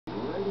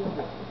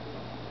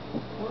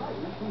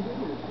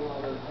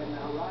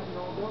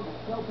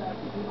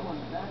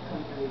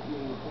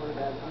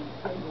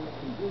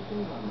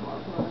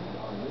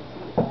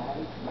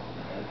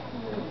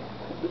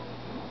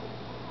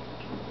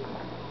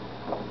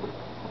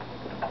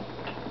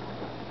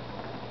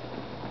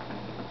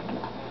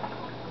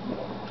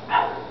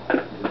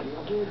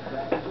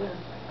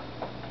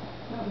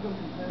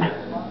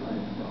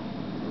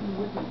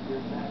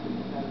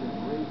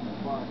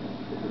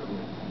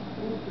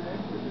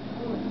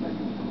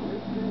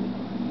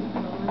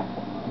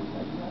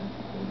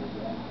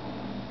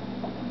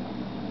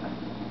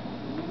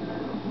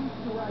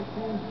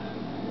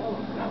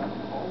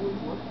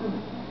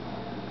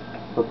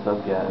What's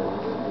up, guys?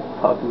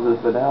 Talking to the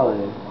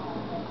finale.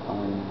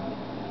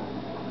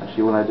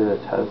 Actually, when I did a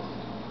test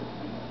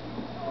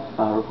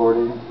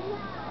recording,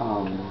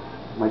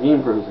 my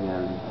game froze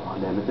again. Oh,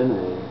 damn, it's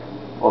intimidating.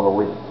 All the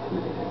way it's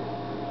intimidating.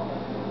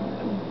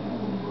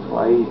 So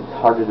it's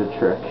harder to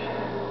trick.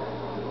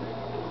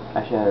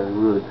 Actually, I had a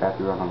really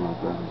crappy run on my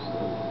bronze, so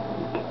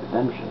get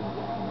redemption.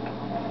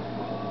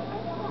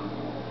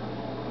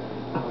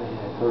 Oh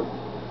yeah,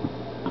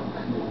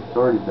 it's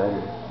already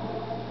better.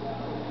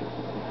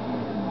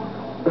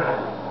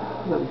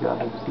 Let me grab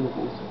some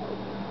sniffles.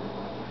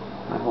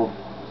 I hope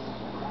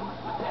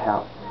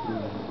tap.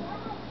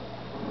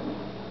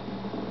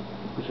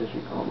 Which I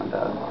should call my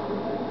dad.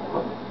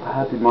 But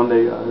happy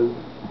Monday, guys.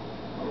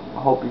 I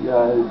hope you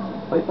guys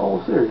like the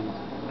whole series.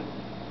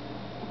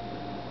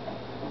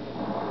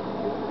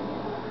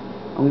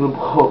 I'm gonna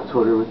blow up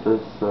Twitter with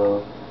this,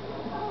 so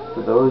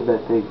for those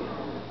that think,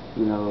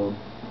 you know,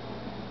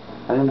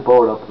 I didn't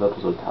blow it up with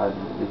episode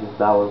timing because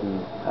that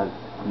wasn't as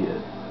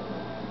good.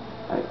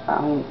 You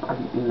know what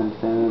I'm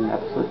saying,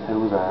 episode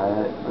 10 was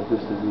alright, but this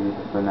is the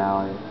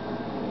finale.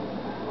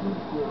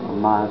 I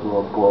might as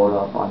well blow it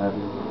up on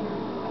every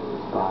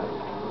spot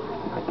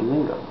I can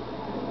think of.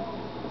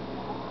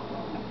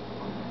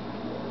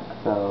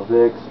 So,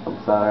 Vix, I'm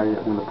sorry,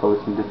 I'm gonna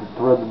post some different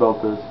threads about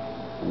this.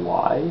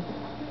 Why?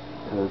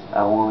 Because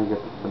I want to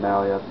get the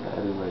finale up to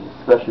everybody,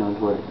 especially on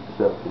Twitter.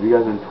 So, if you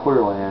guys are in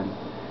Twitter land,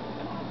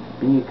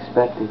 be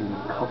expecting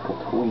a couple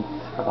tweets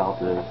about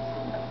this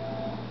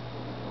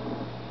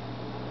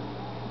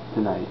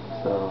tonight.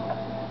 So,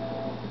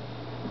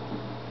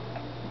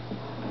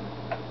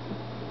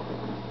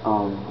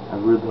 I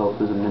really hope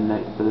there's a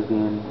midnight for this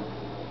game.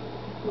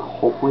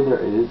 Hopefully there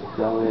is,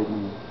 that way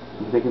I'm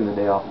taking the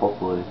day off,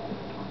 hopefully.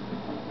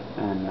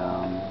 And,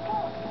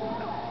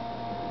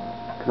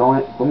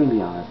 cause let me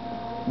be honest,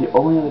 the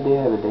only other day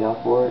I have a day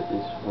off for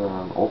is for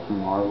Ultimate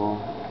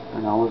Marvel,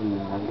 and I wasn't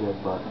even that good,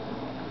 but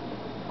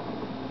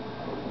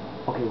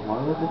okay,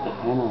 why was the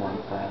camera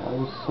like that? That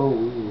was so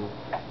weird.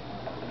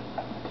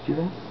 Did you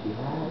guys see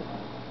that?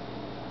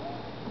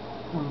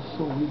 That was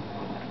so weird.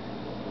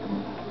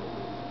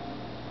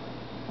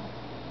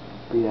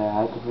 But yeah, I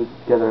have to put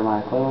together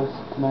my playlist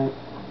tonight.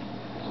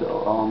 So,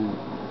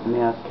 let me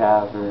ask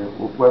Cav or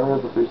whoever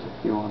has the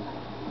 361,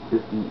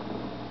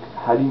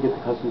 how do you get the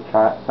custom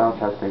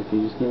soundtrack thing?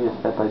 Can you just give me a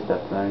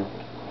step-by-step thing?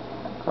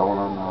 Cause I want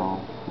to know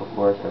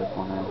before I start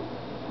playing.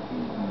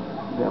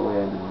 That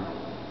way I know.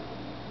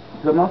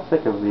 Cause I'm not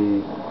sick of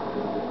these.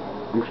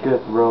 I'm just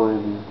gonna throw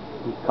in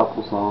a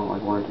couple songs,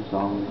 like 1 or 2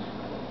 songs,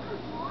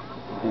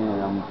 and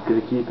I'm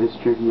gonna keep this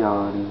tricky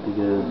on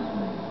because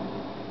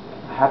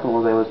what happened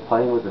was I was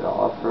playing with it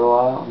off for a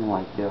while. I'm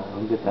like, yo, I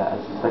don't get that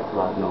SSX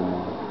vibe no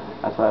more.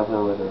 That's why I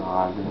play with it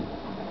on.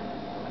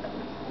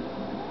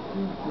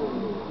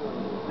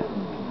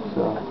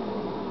 So,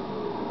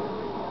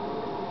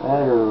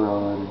 better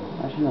run.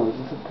 Actually, no, this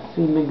is the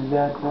same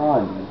exact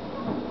run.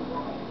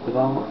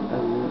 Without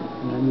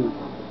any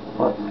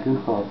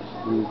goof-ups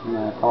in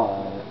that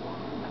pod.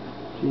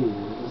 Jeez,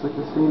 this is like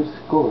the same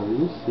score. Are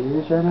you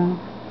serious right now?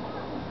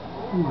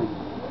 Oh my...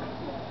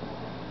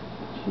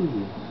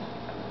 Jeez.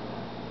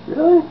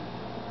 Really?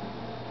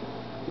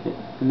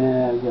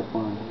 Nah, we got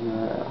one.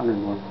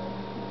 101.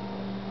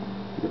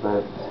 Get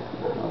better.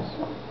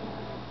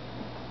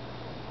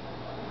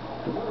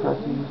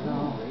 Depressing as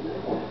hell.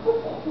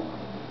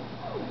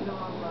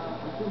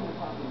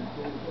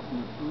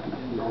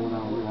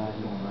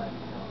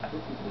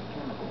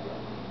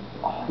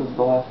 Oh, this is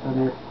the last time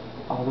here.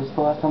 Oh, this is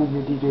the last time we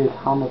hear DJ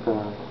Atomica.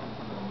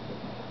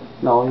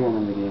 No, we're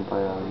in the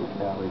gameplay.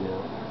 Yeah, we do.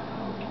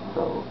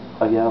 So,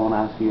 again, I want to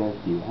ask you guys,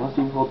 do you want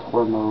to see World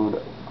Tour mode?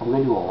 I'm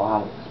going to do a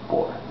lot of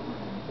Explore.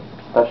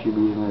 Especially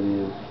region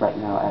reviews. Right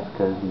now,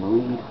 Eska's in the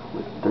lead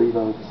with 3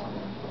 votes.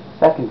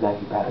 Second is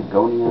actually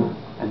Patagonia.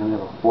 And then we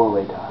have a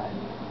 4-way tie.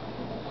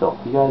 So,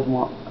 if you guys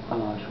want...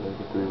 actually, like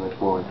a 3-way,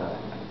 4-way tie.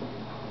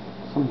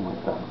 Something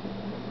like that.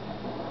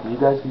 You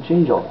guys can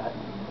change all that.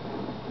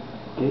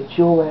 Get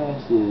your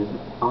asses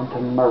onto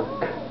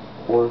Merc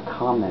or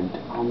comment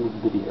on this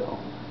video.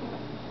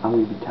 I'm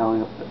going to be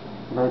tallying up the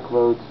Merc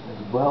votes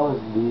as well as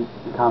the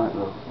comment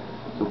votes.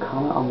 So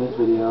comment on this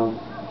video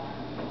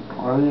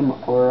or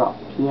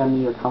PM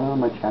me or comment on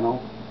my channel.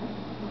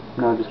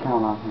 No, just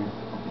comment on here.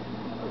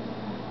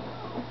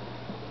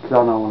 Because I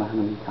don't know when I'm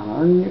going to be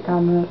commenting on your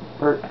comment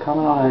or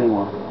comment on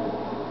anyone.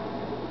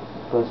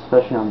 But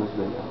especially on this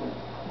video.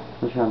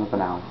 Let's show them the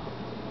finale.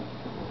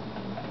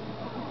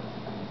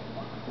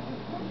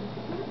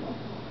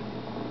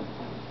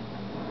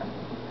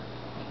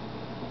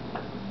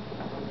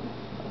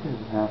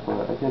 I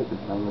could have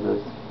been done with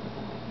this,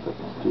 but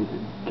the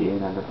stupid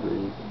game under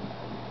free.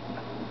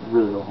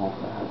 Really don't hope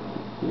that.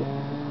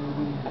 Yeah.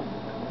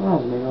 Who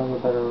knows? Maybe I'll have a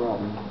better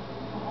run.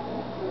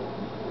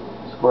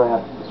 The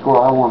score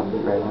I want to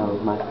beat right now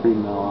is my 3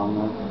 mil on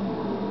this.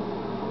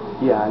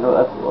 Yeah, I know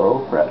that's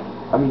low for.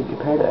 I mean,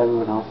 compared to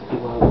everyone else,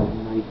 people have like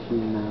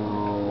 19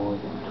 mil,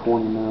 like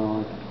 20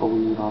 mil, I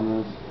believe, on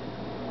this.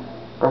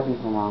 Correct me if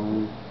I'm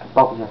wrong.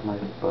 Probably check my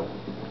but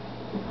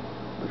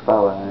which by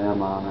the way I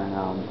am on right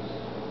now. I'm just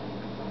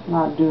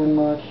not doing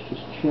much,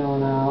 just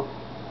chilling out.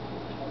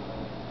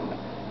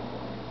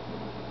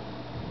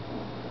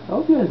 I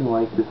hope you guys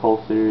like this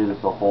whole series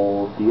as a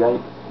whole.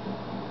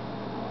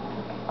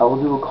 I will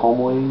do a calm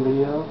waiting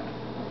video.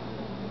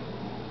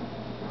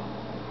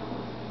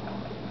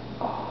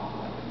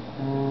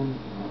 And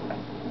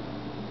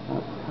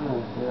that's kind of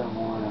it. I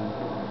want to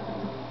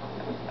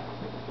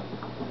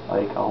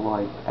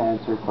I'll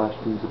answer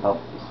questions about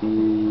the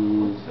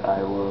series.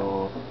 I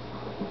will.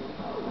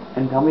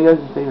 And tell me guys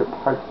your favorite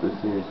parts of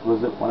the series.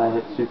 Was it when I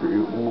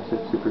almost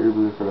hit Super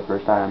Ubu for the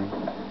first time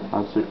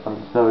on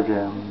Snow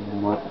Jam,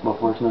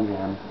 before Snow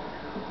Jam?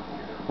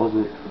 Was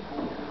it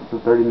the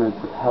 30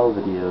 minutes of hell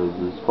videos?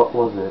 What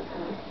was it?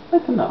 I'd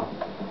like to know.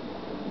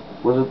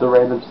 Was it the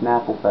random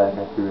Snapple pack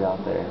I threw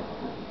out there?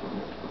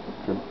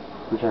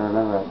 Which I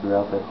remember I threw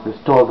out there. There's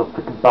still the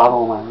freaking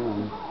bottle in my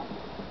room.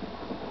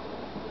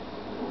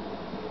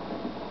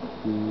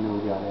 No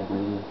goddamn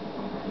reason.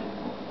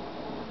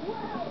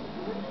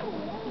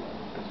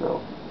 So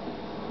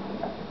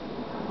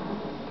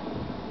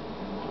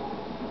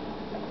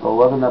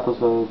 11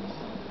 episodes,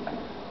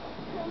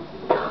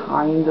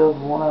 kind of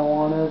what I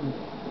wanted.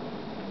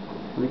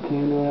 When it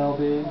came to an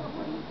LP,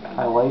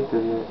 I liked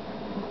it.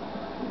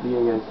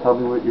 Yeah, guys, tell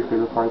me what your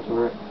favorite parts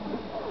were.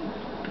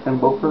 And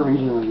vote for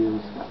region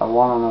reviews. I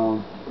want to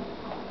know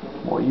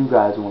what you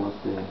guys want to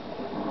see.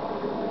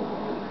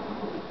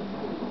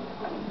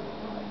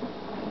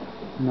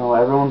 No,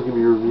 everyone's going to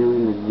be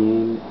reviewing the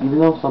game. Even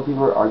though some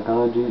people are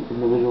going to do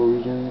individual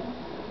regions,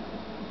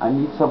 I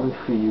need something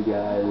for you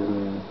guys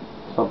and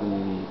something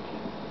unique.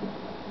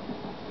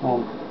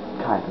 Well,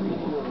 kind of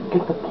unique.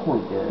 Get the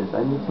point, guys.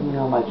 I need something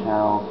on my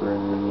channel for a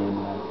game.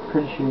 I'm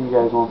pretty sure you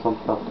guys want some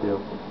stuff too.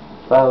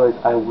 By the way,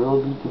 I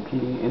will be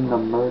competing in the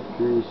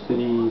Mercury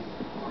City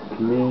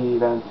community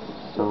events,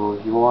 so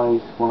if you want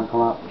to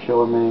come out and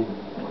chill with me,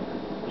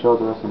 chill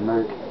with the rest of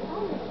Merc,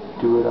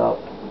 do it up.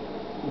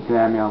 You can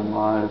add me on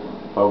live.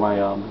 Follow my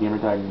gamer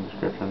tag in the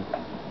description.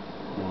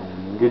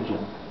 And good job.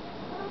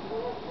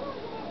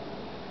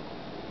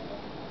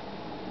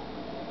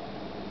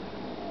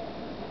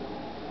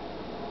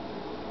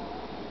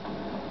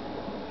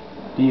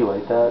 Do you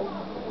like that?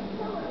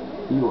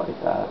 Do you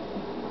like that?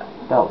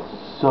 That was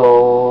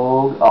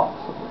so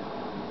awesome.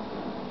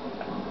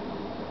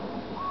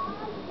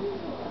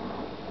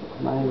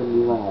 It's not even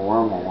using a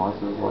wormhole.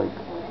 This is like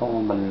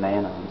full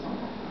bananas.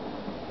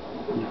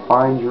 You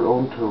find your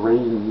own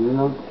terrain. You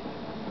know.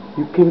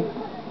 You can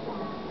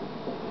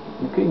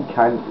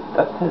kind of,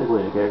 that's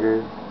technically a kicker.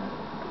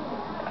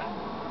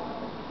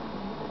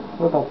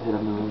 We're about to hit a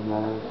million,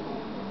 guys.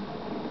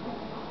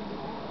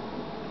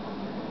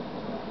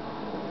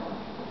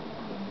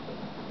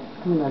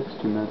 In the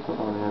next 2 minutes, I'll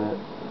probably hit it.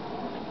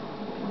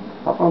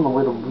 Hop on the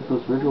way to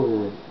Ruthless Ritual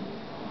here.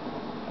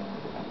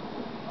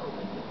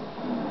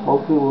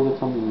 Hopefully we'll get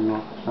something new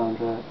off the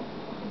soundtrack.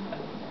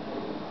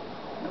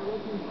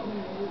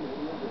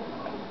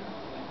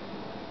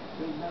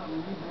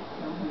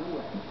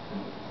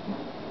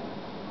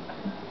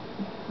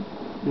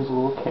 Here's a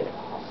little chaos.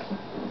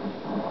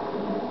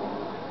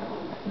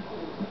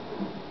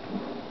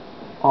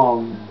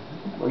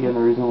 Again,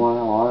 the reason why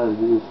I wanted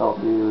to do this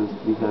LP is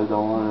because I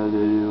wanted to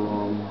do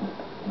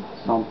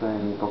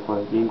something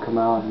before the game come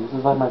out, and this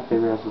is like my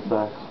favorite SSX,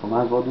 so I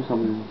might as well do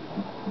something.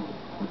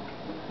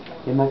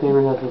 Get my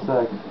favorite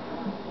SSX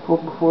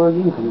before a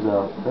game comes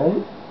out,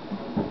 right?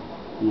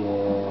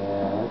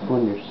 Yeah, that's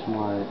when you're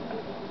smart.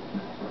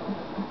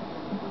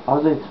 I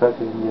was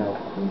expecting, to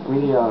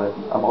be honest,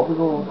 I'm also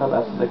going to look up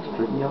SSX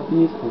Tricky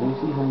LPs, and you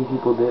see how many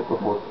people did it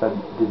before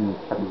did in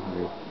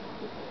February.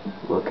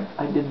 Look,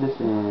 I did this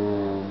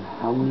in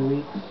how many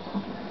weeks?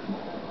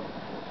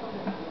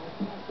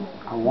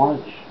 I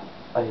want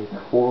like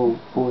 4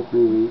 or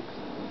 3 weeks.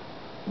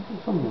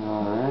 Something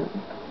alright.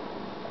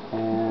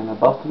 And I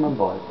busted my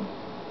butt.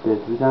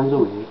 Did 3 times a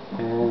week,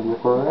 and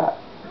look where we're at.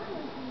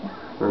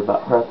 We're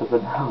at the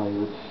finale,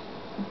 which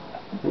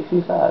makes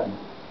me sad.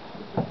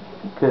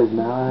 Because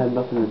now I have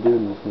nothing to do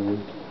in this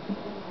game.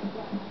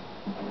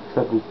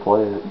 Except just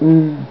play it.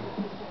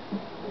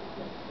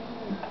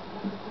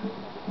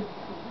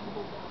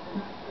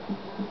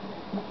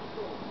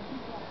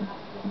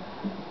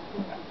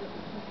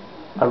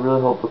 I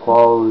really hope the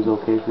quality was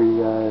okay for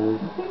you guys.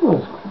 I think it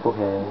was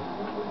okay.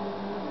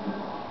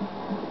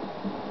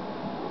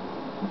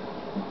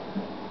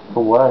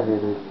 For what I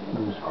heard, it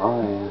was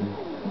fine.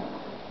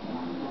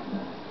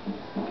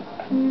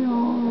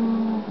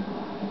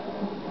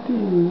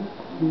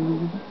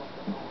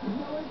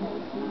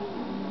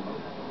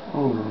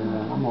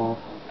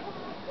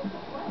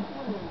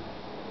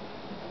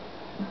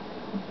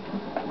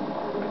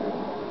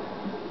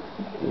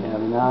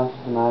 now it's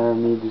just a matter of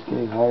me just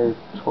getting higher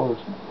scores.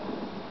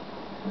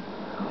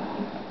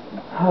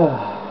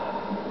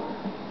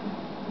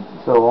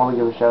 So I want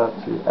to give a shout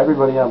out to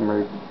everybody on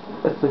Merc.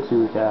 It's 6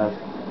 Supercast.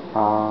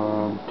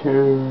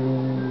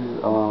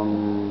 Toons,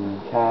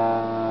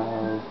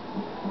 Cav,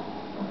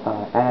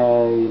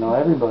 you know,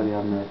 everybody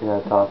on Merc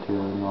that I talked to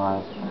in the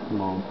last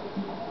month,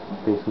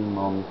 basically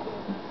month.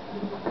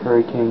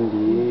 Curry King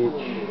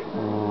DH,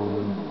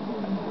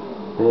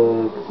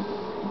 Bix,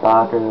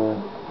 Baka,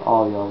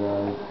 all y'all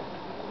guys.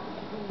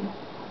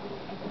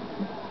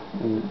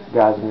 And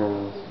guys and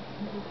girls.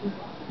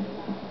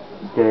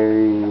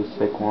 Scary,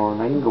 Sick One,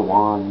 I can go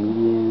on,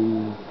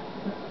 Medium,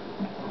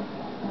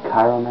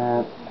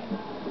 Chironat,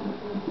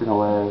 you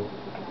know,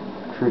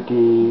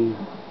 Tricky.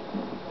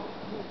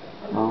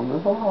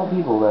 There's a lot of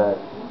people that,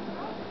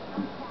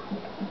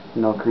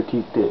 you know,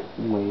 critiqued it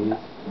in ways.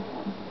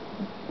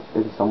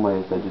 In some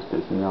ways, that just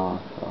pissed me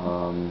off.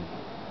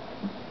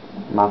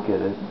 Not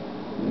get it.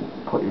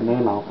 Put your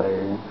name out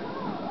there.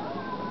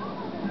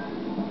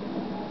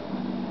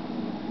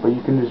 But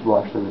you can just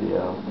watch the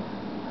video.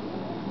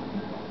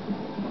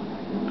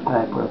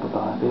 I put up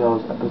about, I think that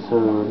was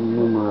episode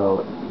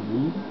numero 8.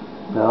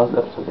 No, that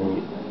was episode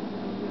 8.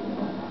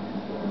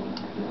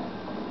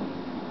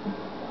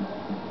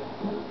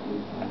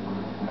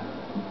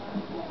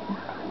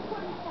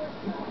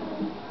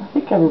 I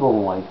think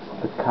everyone likes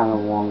the kind of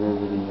longer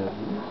videos.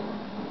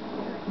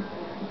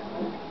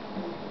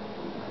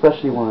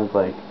 Especially when it's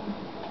like,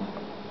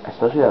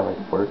 especially at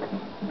like work.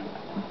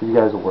 If you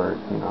guys work,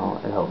 you know,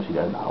 it helps you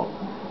guys out.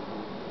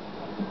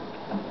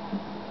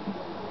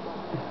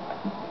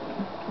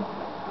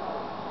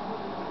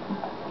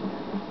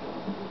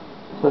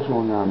 Especially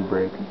when you're on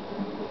break.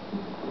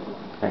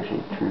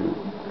 Actually, true.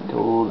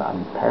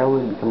 I'm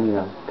apparently becoming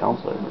a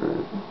counselor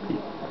for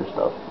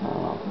stuff. I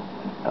don't know.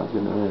 That was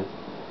gonna.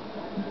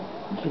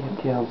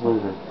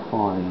 Counselors are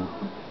fun,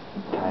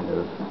 kind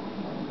of.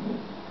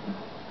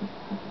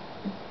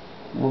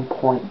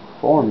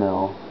 1.4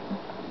 mil,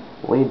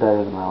 way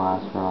better than my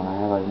last run. I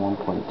had like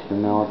 1.2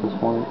 mil at this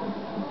point.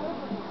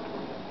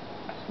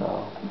 So,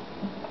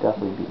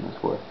 definitely beating the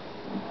score.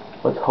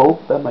 Let's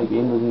hope that my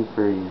game doesn't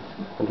freeze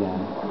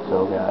again.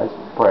 So guys,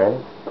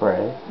 pray.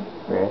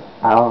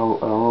 I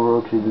don't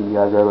know what you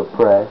guys are, but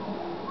pray.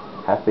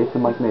 Have faith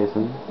in Mike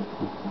Mason.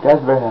 You guys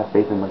better have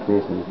faith in Mike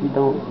Mason. If you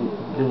don't,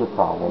 there's a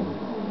problem.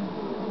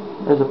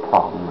 There's a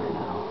problem right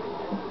now.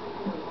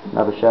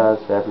 Another shout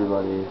out to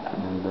everybody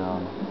and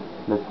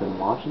that's been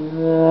watching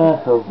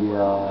this. Oh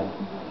god.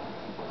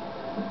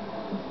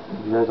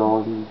 You guys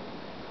all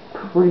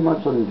pretty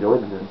much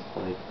enjoyed this.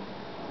 Like,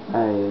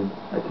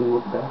 I can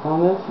look back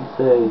on this and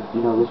say,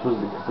 you know, this was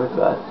a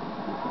success.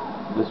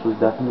 This was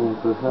definitely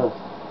a success.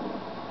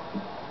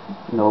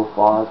 No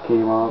flaws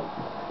came up,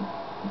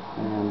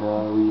 and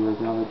we were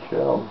gonna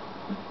chill.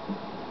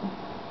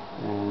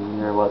 And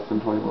you're less than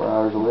 24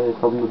 hours away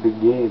from the big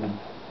game.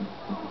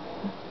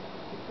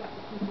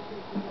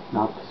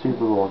 Not the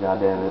Super Bowl,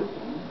 goddammit.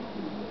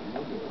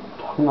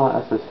 Talking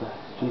about SSX,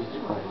 Jesus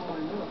Christ.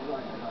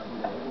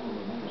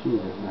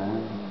 Jesus,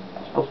 man.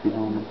 You're supposed to be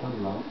knowing what I'm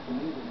talking about.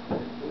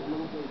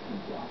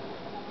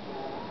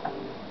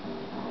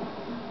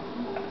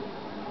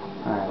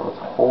 Alright, let's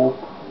hope.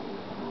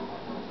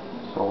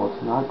 So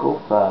let's not go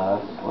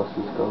fast. Let's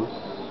just go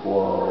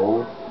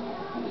slow.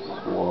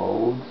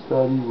 Slow and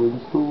steady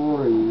wins the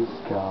race,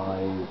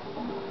 guys.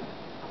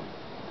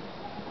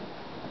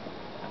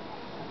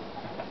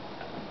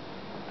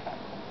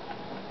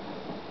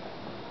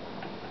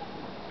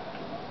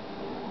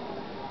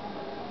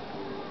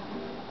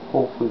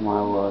 Hopefully my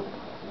luck.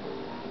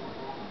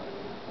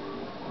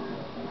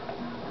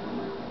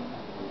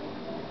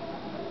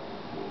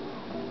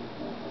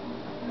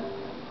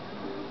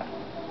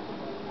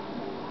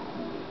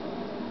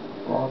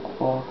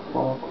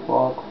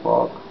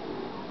 Fuck.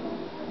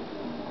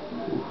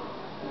 Oof.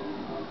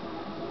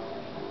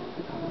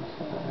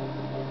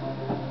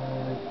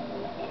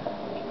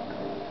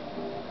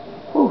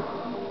 Oof.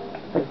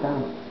 Big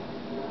time.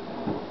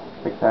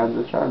 Big time's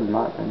a charm, in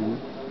my opinion.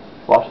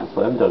 Watch the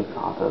slam dunk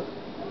contest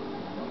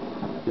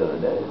the other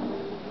day.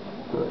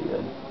 Really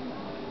good.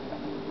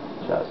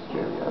 Shout out to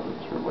Jeremy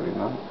Evans for winning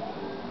that.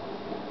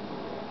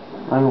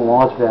 I don't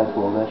watch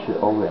basketball, that shit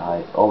always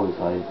hype. Always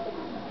hype.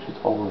 Shit's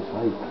always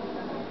hype.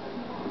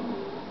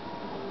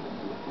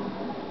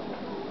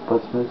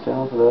 But smooth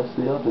sound for the rest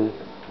of the update.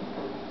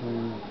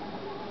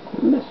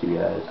 Miss you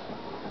guys.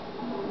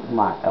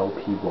 My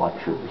LP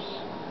watchers.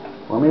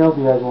 Let me know if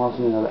you guys want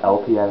to see another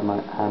LP out of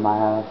my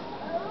house.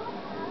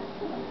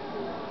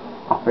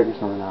 I'll figure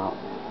something out.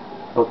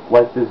 But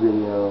like this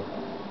video.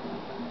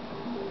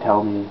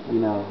 Tell me, you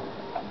know,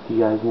 if you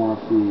guys want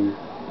to see.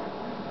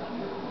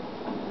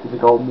 It's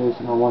like, oh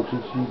Mason, I want you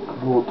to see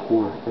World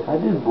Tour. If I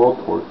did World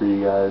Tour for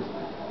you guys,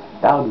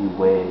 that would be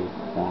way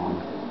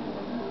long.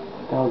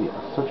 That would be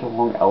such a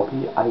long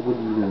LP, I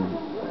wouldn't even...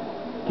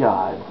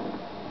 God.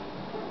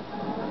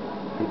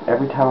 Like,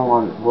 every time I'm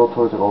on World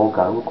Tour, it's like, oh,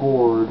 gotta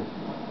record.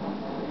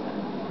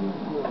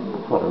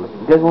 Whatever. If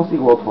you guys want to see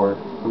World Tour,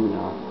 let me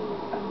know.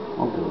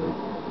 I'll do it.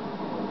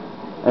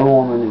 And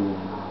well, in the new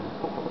game,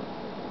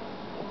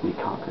 be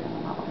conquering the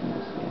mountain in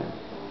this game.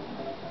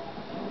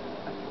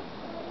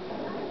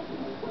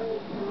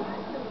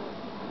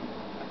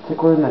 It's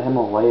like we're in the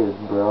Himalayas,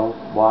 bro.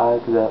 Why?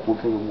 Because that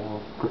looks like a wall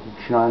of freaking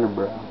China,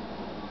 bro.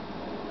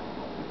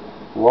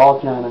 Wall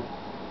of China.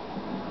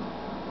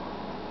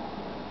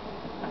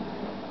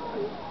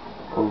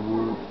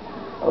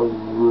 A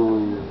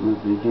really,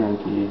 really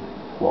janky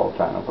wall of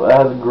China, but it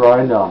has a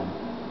grind on.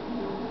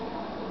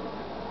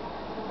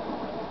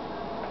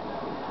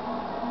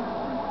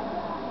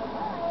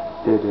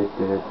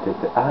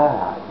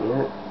 Ah,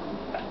 yeah.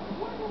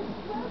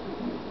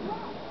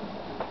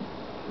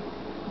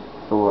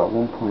 So we're at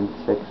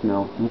 1.6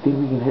 mil. Do you think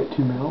we can hit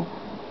 2 mil?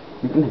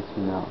 We can hit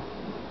 2 mil.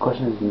 The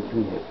question is,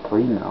 can we hit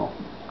 3 mil?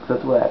 Because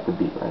that's what I have to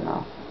beat right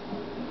now.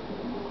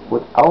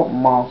 Without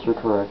monster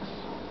corrects.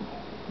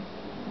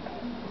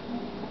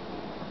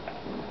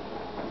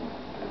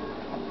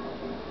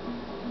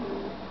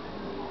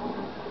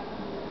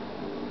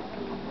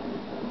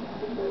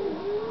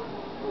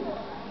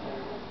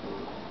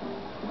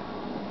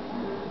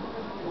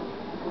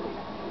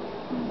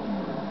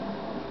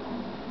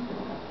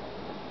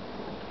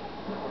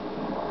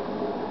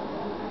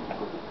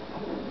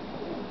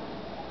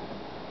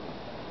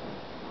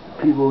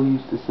 People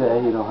used to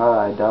say, you know, how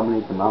I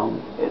dominate the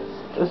mountain.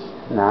 It's just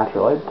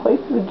natural. I've played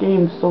the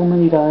game so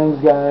many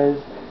times,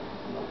 guys,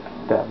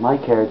 that my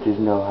characters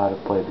know how to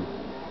play this.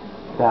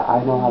 That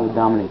I know how to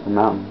dominate the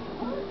mountain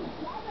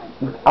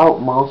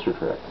without monster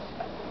tricks.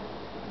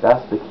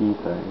 That's the key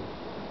thing.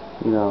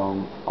 You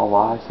know,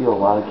 I see a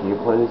lot of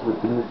gameplays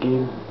within this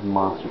game with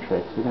monster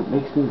tricks, and it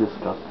makes me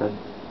disgusted.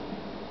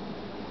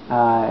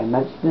 I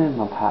mentioned it in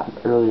an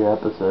earlier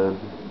episode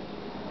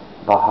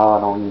about how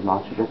I don't use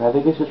monster tricks. I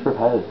think it's just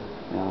repetitive.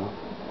 You know,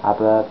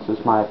 that's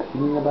just my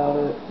opinion about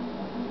it.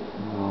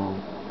 You know,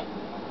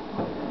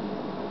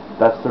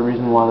 that's the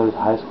reason why there's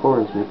high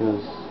scores,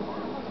 because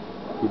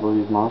people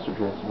use monster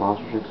tricks.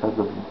 Monster tricks have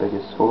the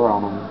biggest score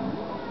on them.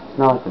 It's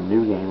not like the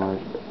new game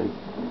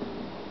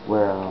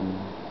where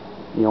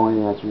the only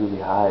thing that's really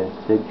high is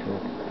Sig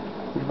trick.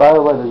 Which, by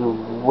the way, there's a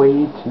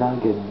way to not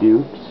get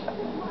dupes.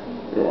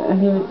 I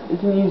mean,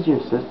 it's an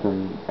easier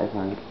system, I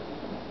think.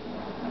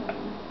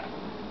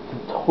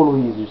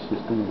 Totally easier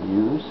system to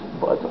use,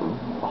 but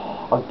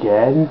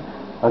again,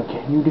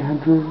 you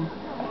Andrew,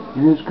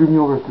 you're gonna screw me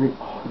over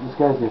this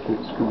guy's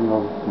gonna screw me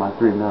over for my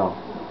 3 mil.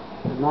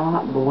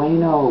 Not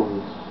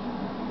buenos.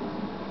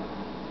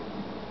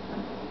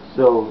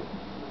 So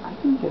I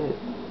can get it.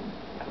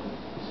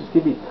 It's just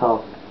gonna be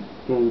tough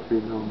getting 3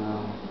 mil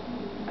now.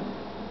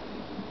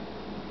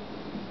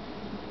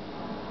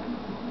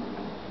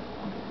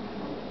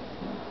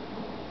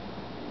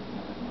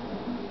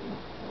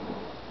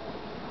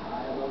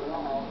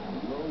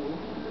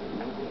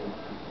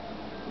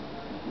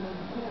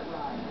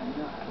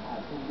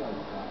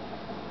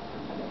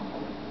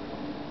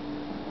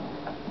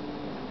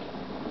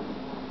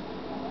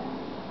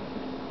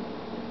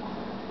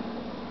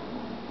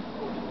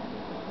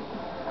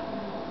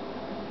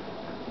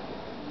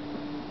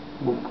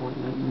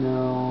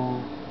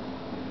 No,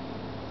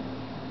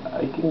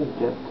 I can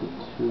get to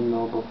 2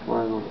 mil before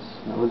I go to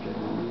snow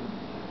jamming.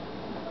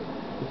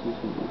 This is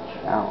gonna be a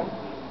challenge.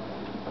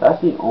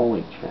 That's the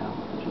only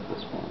challenge at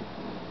this point.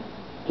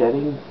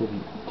 Getting to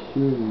 2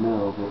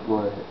 mil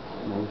before I hit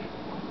snow jamming.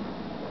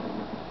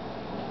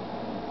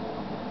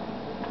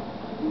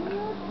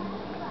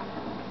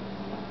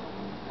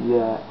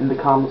 Yeah, in the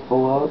comments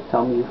below,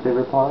 tell me your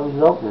favorite part of the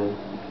Zelda.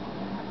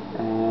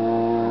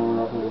 And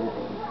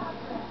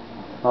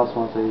I also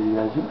want to say to you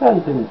guys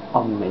have been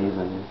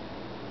amazing.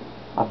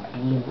 I'm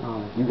being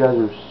honest, you guys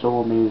are so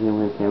amazing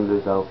when it came to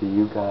this LP.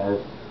 You guys,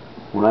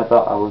 when I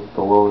thought I was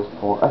the lowest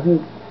point, I think,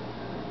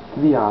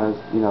 to be honest,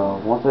 you know,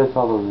 once I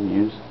saw those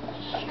views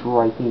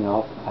striking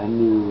up, I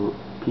knew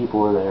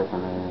people were there for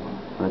me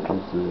when it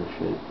comes to this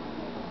shit.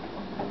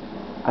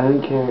 I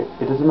didn't care,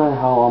 it doesn't matter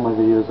how long my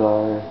videos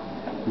are,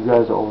 you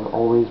guys are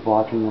always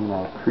watching them, and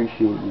I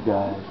appreciate you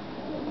guys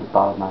from the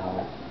bottom of my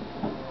heart.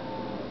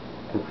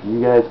 And for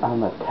you guys, I'm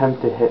going to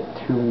attempt to hit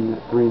 3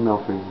 mil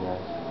for you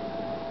guys.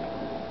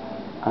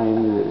 I am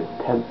going to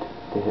attempt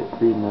to hit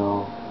 3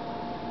 mil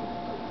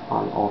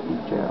on Ulti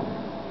Jam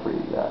for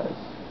you guys.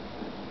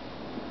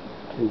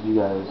 Because you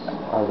guys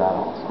are that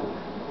awesome.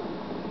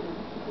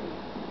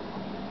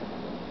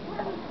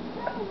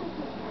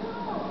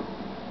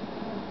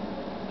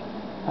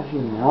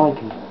 Actually, now I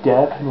can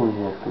definitely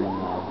hit 3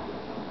 mil.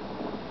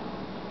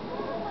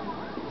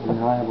 And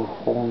now I have a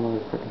whole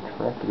nother freaking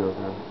track to go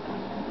through.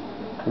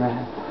 And I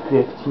have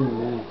 15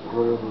 minutes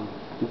literally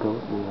to go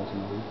through this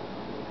now.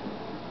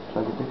 So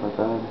I can think about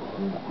that.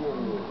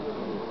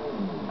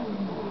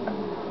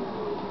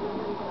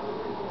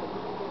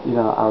 You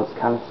know, I was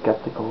kind of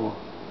skeptical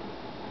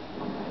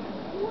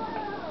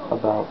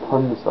about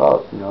putting this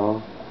up, you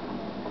know.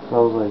 So I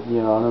was like,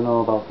 you know, I don't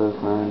know about this,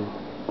 man.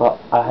 But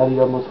I had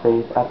the utmost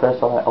faith. After I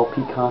saw that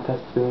LP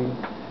contest thing,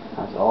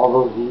 I saw all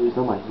those views,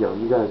 I'm like, yo,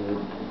 you guys are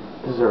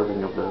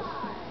deserving of this.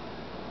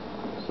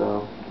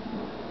 So,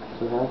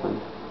 that's what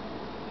happened.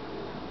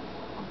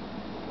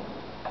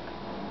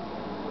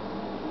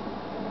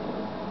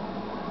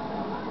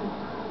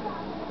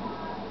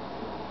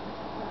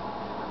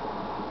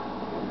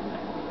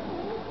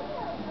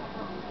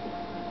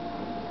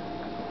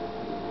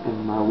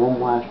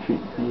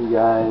 treat for you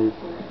guys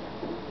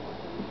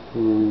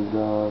is,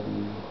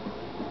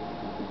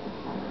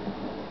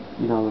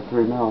 you know, the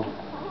 3 mil.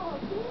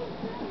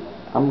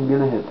 I'm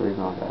gonna hit 3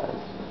 mil, guys.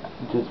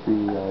 Just for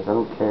you guys. I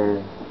don't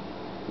care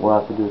what I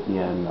have to do at the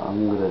end.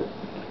 I'm gonna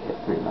hit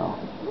 3 mil.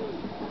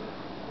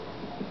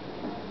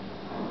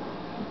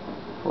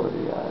 For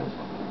you guys.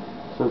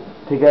 So,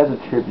 take it as a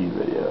tribute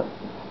video.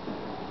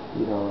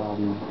 You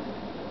know,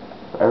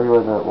 for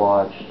everyone that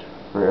watched,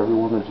 for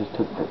everyone that just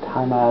took the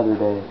time out of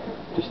their day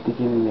just to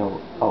give me a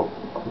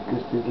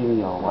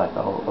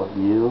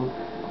view.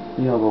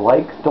 You know, the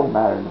likes don't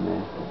matter to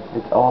me.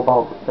 It's all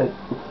about it's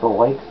the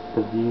likes,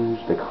 the views,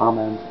 the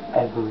comments,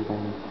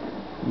 everything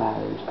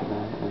matters to me.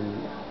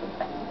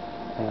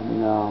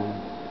 And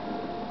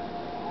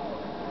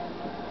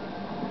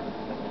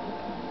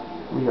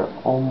we are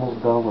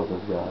almost done with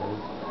this, guys.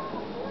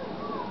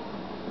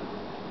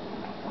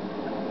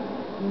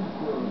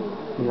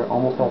 We are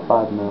almost at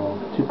 5 mil,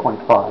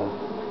 2.5.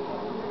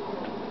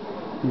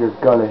 You're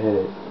gonna hit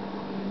it.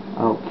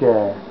 I don't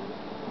care.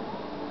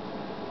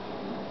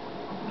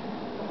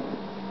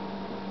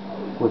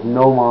 With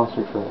no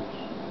monster tricks.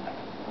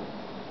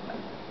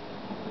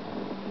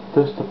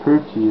 Just to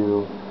prove to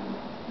you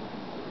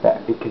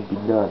that it can be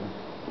done.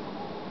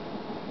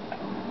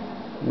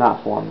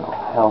 Not 4 mil.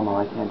 Hell no,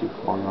 I can't do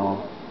 4 mil.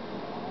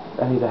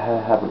 I need to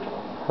have a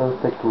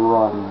perfect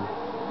run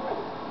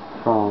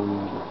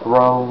from the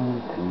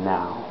throne to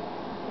now.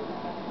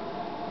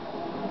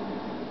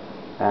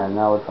 And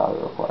that would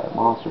probably require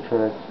monster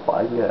tricks, but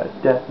I can get a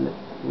definite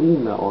 3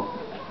 mil.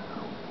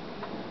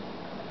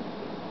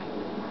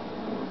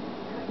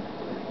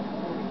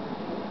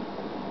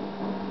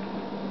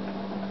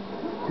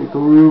 Take a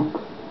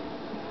loop.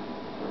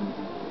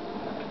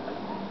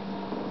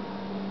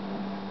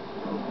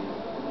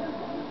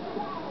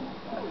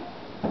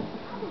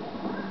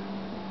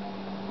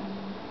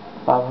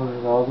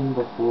 $500,000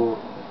 before.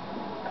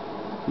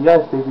 You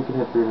guys think we can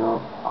hit 3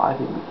 mil? I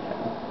think we can.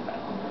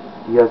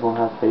 You guys won't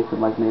have faith in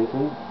Mike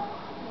Mason?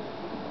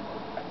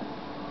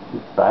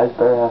 You guys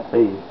better have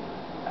faith.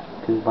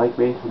 Because Mike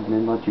Mason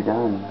didn't let you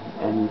down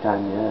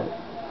anytime yet.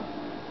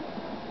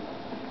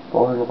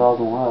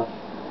 400,000 left.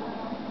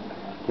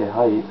 Get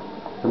hype.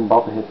 I'm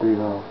about to hit 3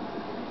 mil.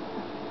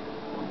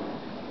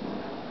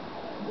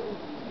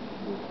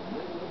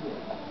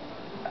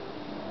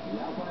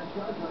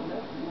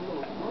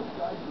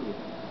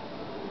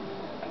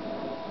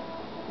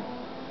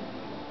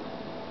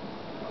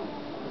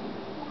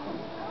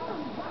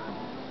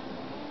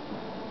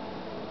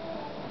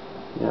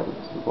 Yeah, this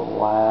is the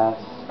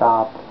last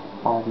stop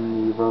on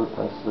the road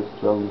to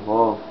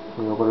 612.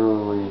 We're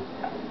literally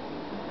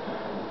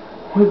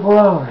 24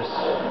 hours.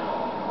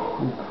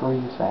 I'm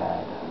pretty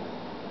sad.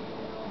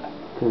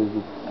 Because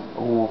it's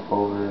almost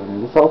over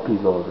and this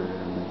LP's over and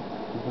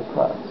I'm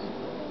depressed.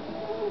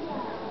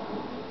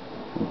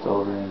 It's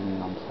over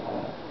and I'm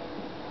sad.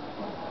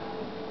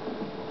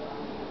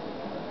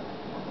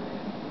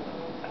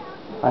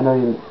 I know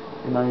you're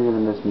gonna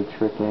miss me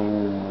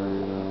tricking or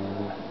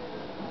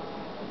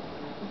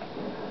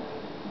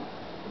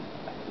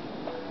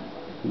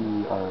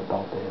we are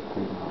about to hit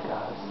 3 mil,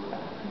 guys.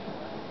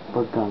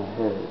 We're gonna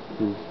hit it.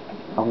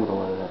 I'm gonna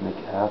let that make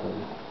it happen.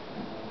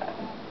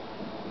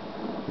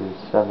 Here's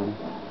 7.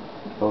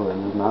 Oh,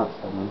 there's not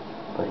 7.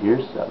 But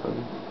here's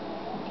 7.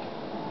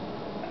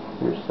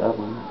 Here's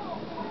 7.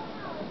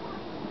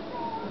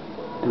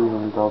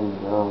 300,000 to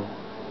go.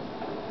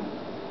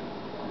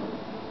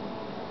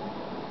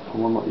 I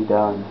won't let you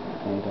down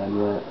anytime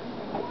yet.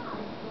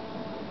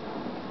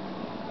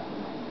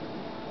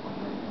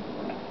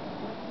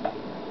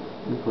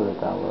 You put it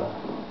that way.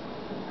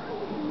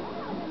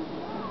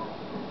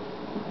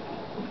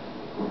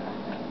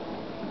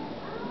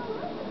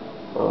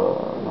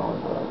 No,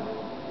 but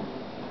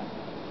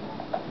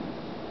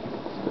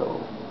still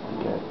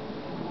get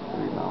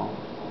 3 mil.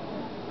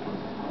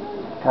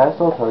 Can I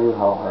still tell you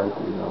how hard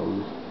 3 mil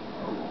is?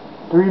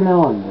 3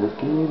 mil in this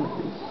game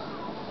is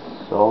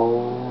so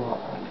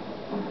hard.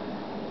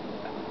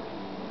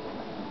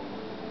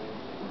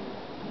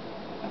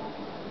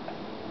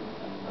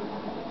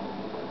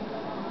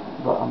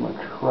 But I'm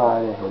gonna try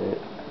to hit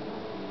it.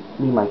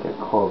 We might get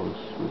close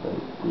with a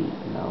beat,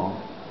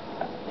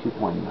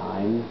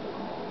 2.9.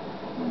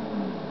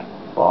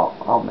 But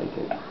I'll make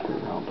it 3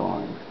 mil, don't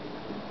worry.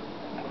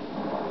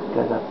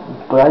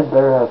 Guys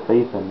better have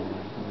faith in me.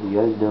 If you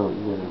guys don't,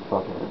 you're gonna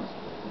fuck it.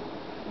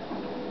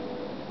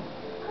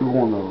 You're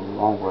going the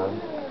wrong way.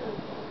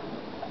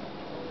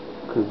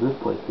 Because this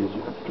place gives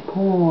you extra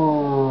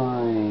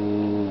points.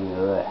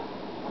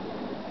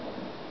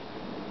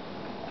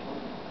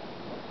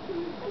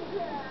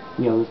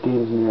 You know, this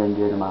game's near and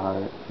dear to my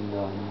heart, and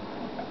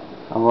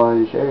I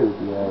wanted to share it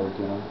with you guys,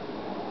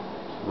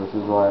 So this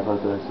is why I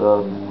put this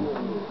up.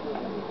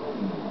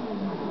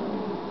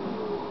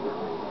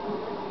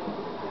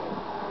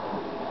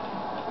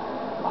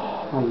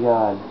 Oh my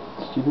god,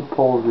 stupid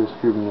poles just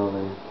screwed me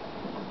over.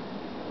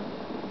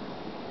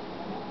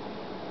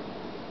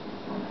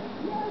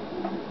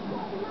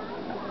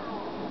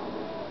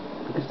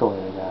 You can still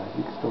hit it, guys.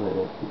 You can still hit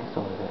it. You can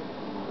still hit it.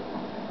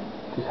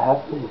 Just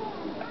have faith.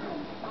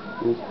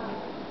 Just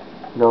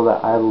know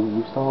that I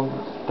Believe song.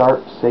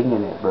 Start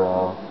singing it,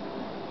 bro.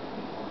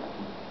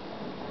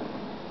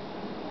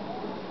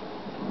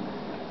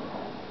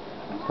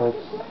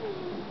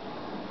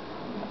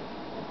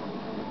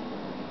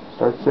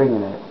 Start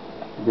singing it,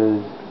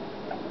 because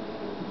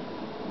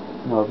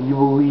if you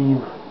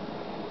believe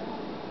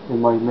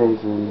in Mike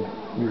Mason,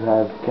 you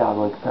have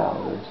godlike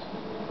powers.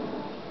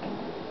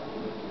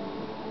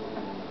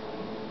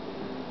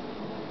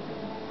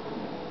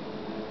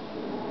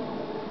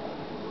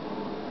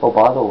 Oh,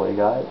 by the way,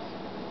 guys,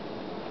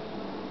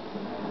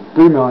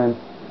 3 million.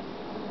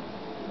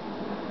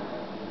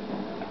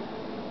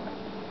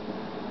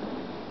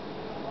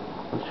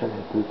 Let's try to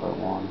hit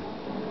 3.1.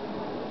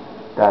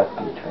 That's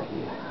gonna be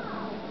tricky.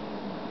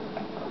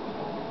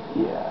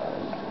 Yeah,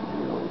 this is gonna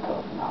be really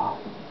tough now.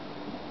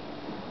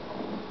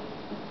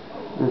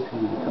 This is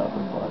gonna be the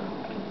toughest part.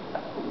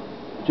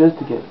 Just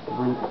to get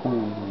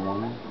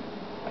 3.1.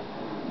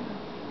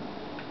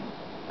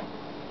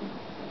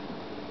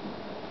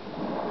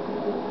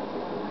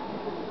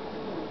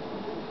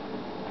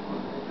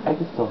 I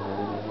can still hear it.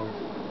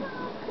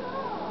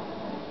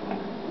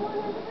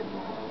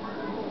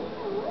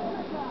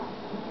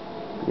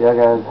 Yeah,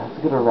 guys, that's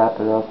gonna wrap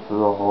it up for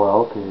the whole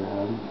LP,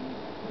 man.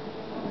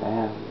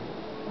 Man,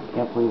 I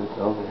can't believe it's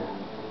over.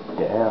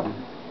 Damn.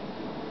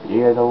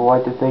 Yeah, I would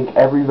like to thank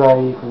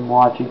everybody from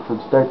watching from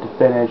start to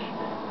finish.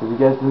 If you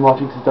guys have been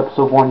watching since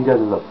episode 1, you guys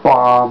are the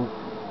bomb.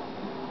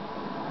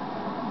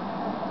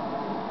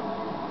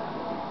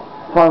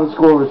 Final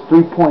score was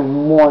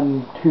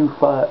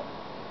 3.125.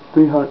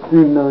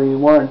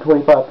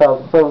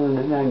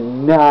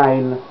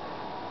 3,125,799.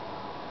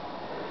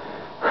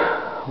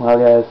 Well,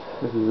 guys,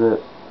 this is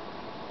it.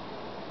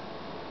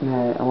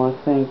 I want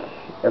to thank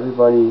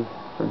everybody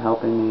from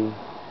helping me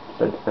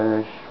start to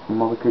finish,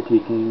 from all the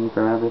critiquing,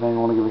 from everything. I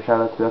want to give a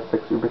shout out to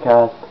F6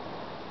 Supercast. I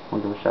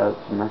want to give a shout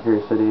out to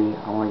Mercury City.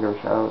 I want to give a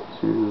shout out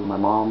to my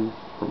mom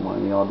for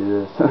letting me all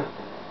do this.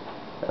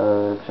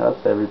 Shout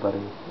out to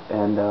everybody.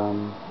 And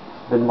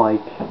it's been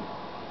like,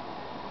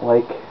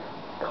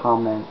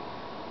 comment,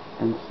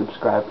 and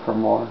subscribe for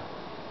more.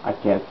 I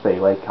can't say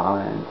like,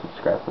 comment, and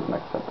subscribe for the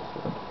next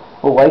episode.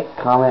 Well, like,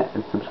 comment,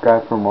 and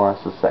subscribe for more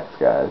Sex,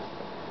 guys.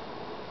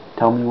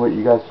 Tell me what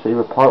you guys'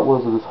 favorite part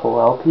was of this whole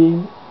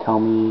LP. Tell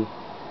me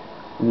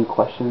any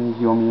questions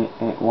you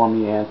want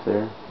me to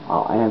answer.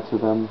 I'll answer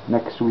them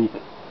next week.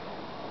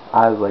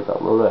 I have like a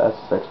Road to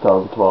SSX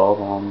 2012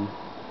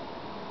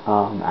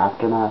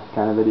 aftermath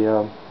kind of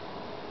video.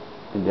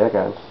 And yeah,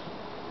 guys,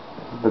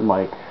 this has been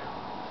Mike.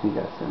 See you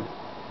guys soon.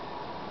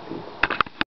 Peace.